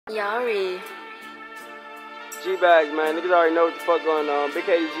Yari. Gbaggzz, man. Niggas already know what the fuck going on. Big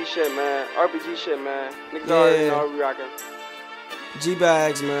KDG shit, man. RPG shit, man. Niggas already know we rockin'.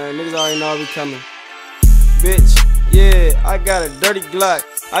 Gbaggzz, man. Niggas already know we coming. Bitch, yeah, I got a dirty Glock.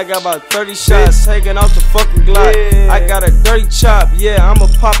 I got about 30 shots taking off the fucking Glock. Yeah. I got a dirty chop, yeah, I'ma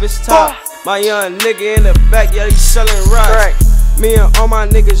pop his top. My young nigga in the back, yeah, he selling rocks. Crack. Me and all my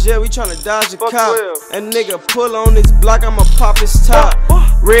niggas, yeah, we tryna dodge a Fuck cop. Will. And nigga pull on this block, I'ma pop his top.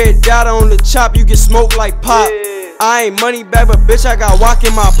 Red dot on the chop, you get smoked like pop. Yeah. I ain't money back, but bitch, I got walk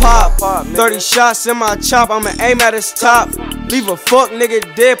in my pop. Nigga. 30 shots in my chop, I'ma aim at his top. Leave a fuck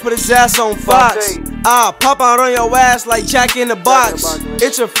nigga dead, put his ass on Fox. I'll pop out on your ass like Jack in the Box.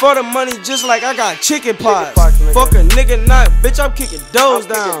 It's a for the money just like I got chicken pox. Fuck a nigga not, bitch, I'm kicking doors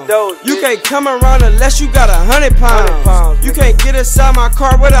down. You can't come around unless you got 100 pounds. You can't get inside my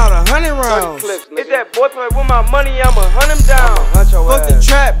car without 100 rounds. If that boy play with my money, I'ma hunt him down. Fuck the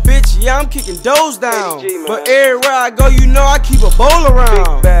trap, bitch, yeah, I'm kicking doors down. KDG, But everywhere I go, you know I keep a bowl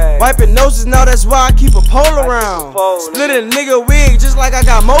around. Wiping noses now, that's why I keep a pole around. Split a nigga wig just like I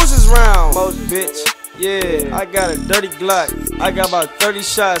got Moses round. Bitch. Yeah, I got a dirty Glock. I got about 30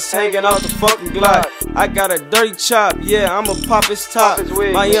 shots hanging off the fucking Glock. I got a dirty chop, yeah, I'ma pop his top. Pop his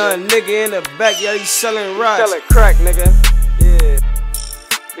wig, My nigga. young nigga in the back, yeah, he selling rocks. Selling crack, nigga. Yeah.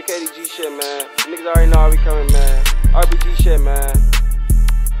 Big KDG shit, man. Niggas already know how we coming, man. RPG shit, man.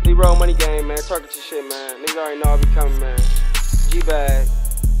 Leroy money game, man. Target your shit, man. Niggas already know how we coming, man. Gbaggzz,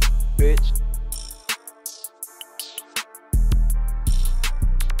 bitch.